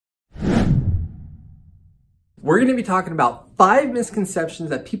We're going to be talking about 5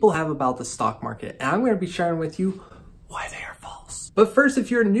 misconceptions that people have about the stock market, and I'm going to be sharing with you why they are false. But first, if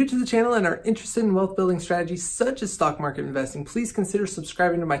you're new to the channel and are interested in wealth building strategies such as stock market investing, please consider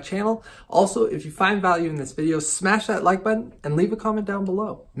subscribing to my channel. Also, if you find value in this video, smash that like button and leave a comment down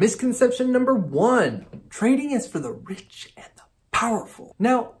below. Misconception number 1, trading is for the rich and the powerful.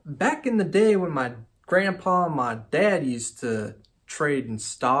 Now, back in the day when my grandpa and my dad used to trade in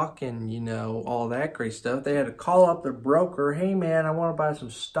stock and, you know, all that great stuff, they had to call up their broker. Hey man, I want to buy some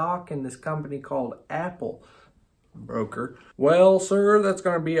stock in this company called Apple. Broker, well sir, that's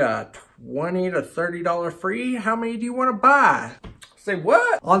going to be a $20 to $30 free. How many do you want to buy? Say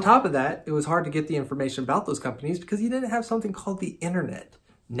what? On top of that, it was hard to get the information about those companies because you didn't have something called the internet.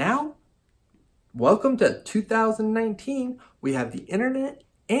 Now, welcome to 2019. We have the internet,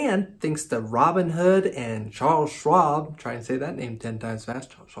 and thanks to Robinhood and Charles Schwab, try and say that name 10 times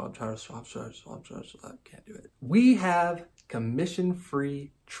fast. Charles Schwab, can't do it. We have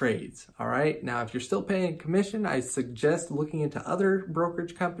commission-free trades, all right? Now, if you're still paying commission, I suggest looking into other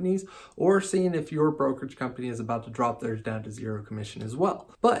brokerage companies or seeing if your brokerage company is about to drop theirs down to 0 commission as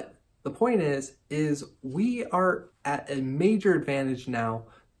well. But the point is we are at a major advantage now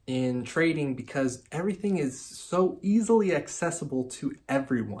in trading because everything is so easily accessible to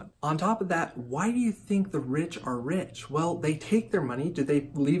everyone. On top of that, why do you think the rich are rich? Well, they take their money. Do they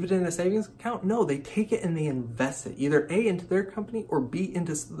leave it in a savings account? No, they take it and they invest it, either A, into their company or B,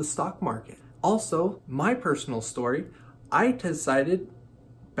 into the stock market. Also, my personal story, I decided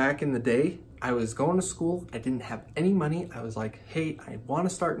back in the day, I was going to school, I didn't have any money. I was like, hey, I want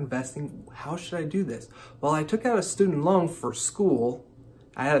to start investing. How should I do this? Well, I took out a student loan for school.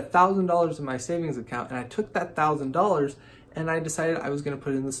 I had $1,000 in my savings account, and I took that $1,000 and I decided I was going to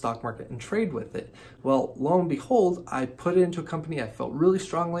put it in the stock market and trade with it. Well, lo and behold, I put it into a company I felt really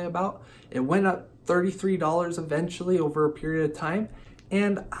strongly about. It went up $33 eventually over a period of time,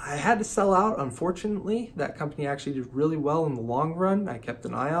 and I had to sell out. Unfortunately, that company actually did really well in the long run. I kept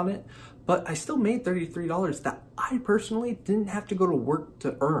an eye on it, but I still made $33 that I personally didn't have to go to work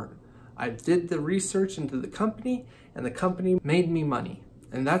to earn. I did the research into the company, and the company made me money.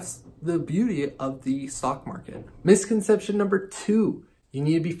 And that's the beauty of the stock market. Misconception number 2, you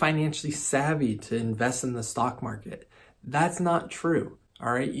need to be financially savvy to invest in the stock market. That's not true,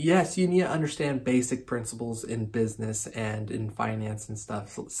 all right? Yes, you need to understand basic principles in business and in finance and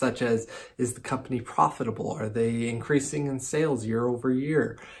stuff, such as, is the company profitable? Are they increasing in sales year over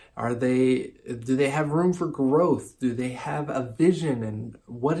year? Do they have room for growth? Do they have a vision? And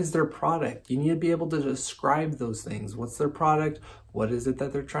what is their product? You need to be able to describe those things. What's their product? What is it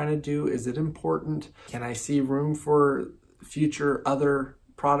that they're trying to do? Is it important? Can I see room for future other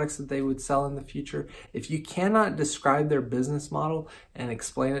products that they would sell in the future? If you cannot describe their business model and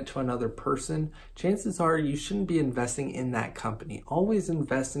explain it to another person, chances are you shouldn't be investing in that company. Always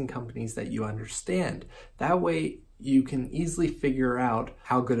invest in companies that you understand. That way, you can easily figure out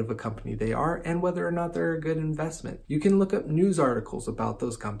how good of a company they are and whether or not they're a good investment. You can look up news articles about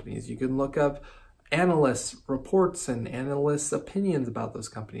those companies. You can look up analysts' reports and analysts' opinions about those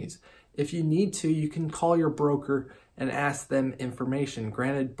companies. If you need to, you can call your broker and ask them information.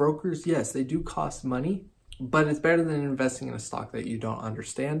 Granted, brokers, yes, they do cost money, but it's better than investing in a stock that you don't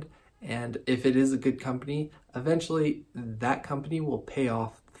understand. And if it is a good company, eventually that company will pay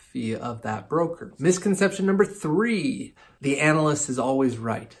off fee of that broker. Misconception number 3, the analyst is always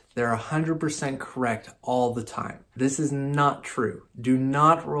right. They're 100% correct all the time. This is not true. Do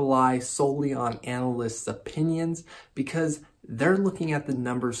not rely solely on analysts' opinions because they're looking at the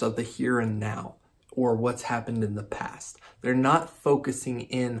numbers of the here and now or what's happened in the past. They're not focusing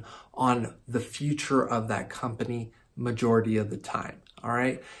in on the future of that company majority of the time. All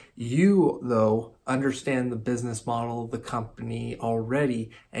right. You, though, understand the business model of the company already,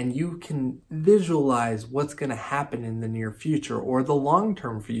 and you can visualize what's going to happen in the near future or the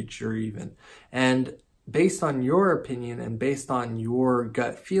long-term future even. And based on your opinion and based on your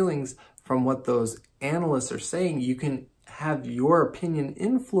gut feelings from what those analysts are saying, you can have your opinion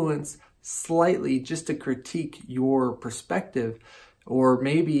influence slightly just to critique your perspective or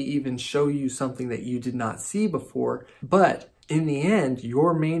maybe even show you something that you did not see before. But in the end,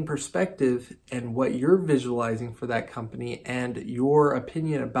 your main perspective and what you're visualizing for that company and your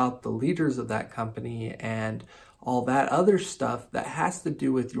opinion about the leaders of that company and all that other stuff that has to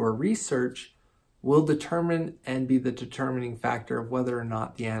do with your research will determine and be the determining factor of whether or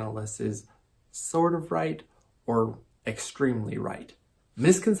not the analyst is sort of right or extremely right.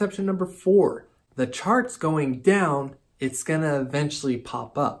 Misconception number 4, the chart's going down, it's gonna eventually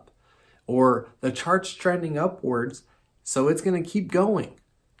pop up. Or the chart's trending upwards, so it's going to keep going.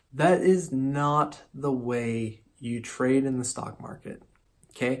 That is not the way you trade in the stock market,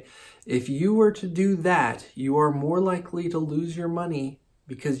 okay? If you were to do that, you are more likely to lose your money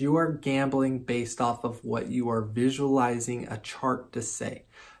because you are gambling based off of what you are visualizing a chart to say.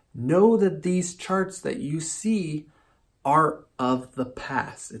 Know that these charts that you see are of the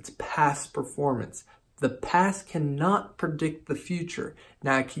past. It's past performance. The past cannot predict the future.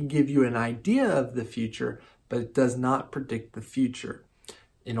 Now, it can give you an idea of the future, but it does not predict the future.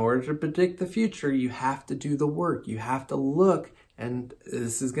 In order to predict the future, you have to do the work. You have to look, and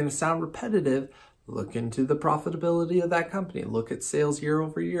this is going to sound repetitive, look into the profitability of that company. Look at sales year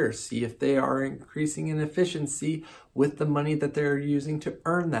over year. See if they are increasing in efficiency with the money that they're using to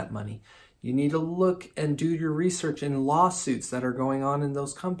earn that money. You need to look and do your research in lawsuits that are going on in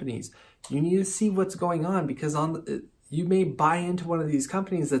those companies. You need to see what's going on, because you may buy into one of these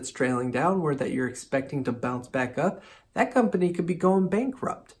companies that's trailing downward that you're expecting to bounce back up. That company could be going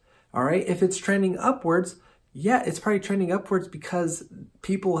bankrupt. All right. If it's trending upwards, yeah, it's probably trending upwards because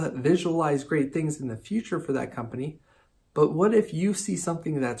people have visualized great things in the future for that company. But what if you see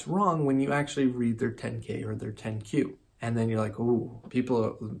something that's wrong when you actually read their 10K or their 10Q? And then you're like, ooh,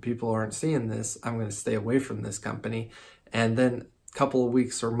 people aren't seeing this. I'm going to stay away from this company. And then a couple of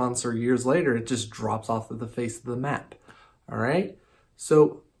weeks or months or years later, it just drops off of the face of the map. All right.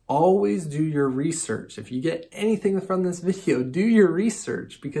 So always do your research. If you get anything from this video, do your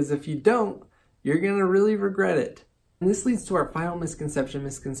research, because if you don't, you're going to really regret it. And this leads to our final misconception,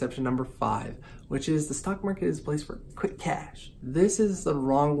 misconception number 5, which is the stock market is a place for quick cash. This is the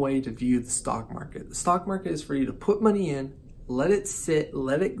wrong way to view the stock market. The stock market is for you to put money in, let it sit,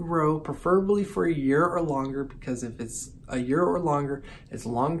 let it grow, preferably for a year or longer, because if it's a year or longer, it's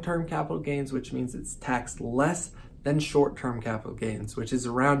long-term capital gains, which means it's taxed less than short-term capital gains, which is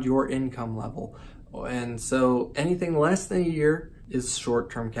around your income level. And so anything less than a year is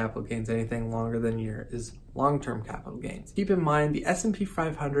short-term capital gains. Anything longer than a year is long-term capital gains. Keep in mind, the S&P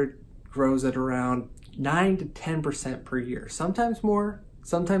 500 grows at around 9 to 10% per year. Sometimes more,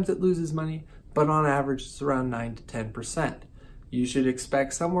 sometimes it loses money, but on average, it's around 9 to 10%. You should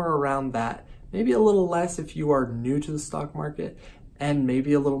expect somewhere around that, maybe a little less if you are new to the stock market, and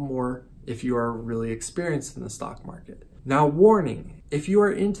maybe a little more if you are really experienced in the stock market. Now, warning, if you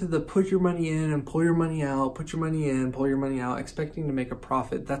are into the put your money in and pull your money out, put your money in, pull your money out, expecting to make a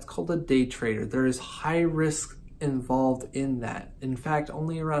profit, that's called a day trader. There is high risk involved in that. In fact,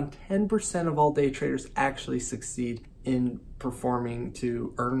 only around 10% of all day traders actually succeed in performing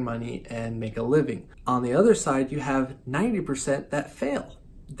to earn money and make a living. On the other side, you have 90% that fail.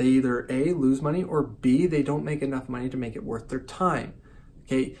 They either A, lose money, or B, they don't make enough money to make it worth their time.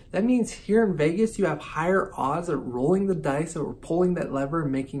 Okay, that means here in Vegas, you have higher odds at rolling the dice or pulling that lever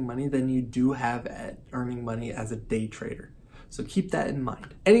and making money than you do have at earning money as a day trader. So keep that in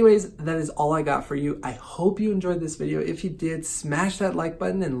mind. Anyways, that is all I got for you. I hope you enjoyed this video. If you did, smash that like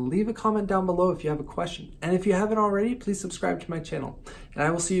button and leave a comment down below if you have a question. And if you haven't already, please subscribe to my channel. And I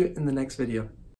will see you in the next video.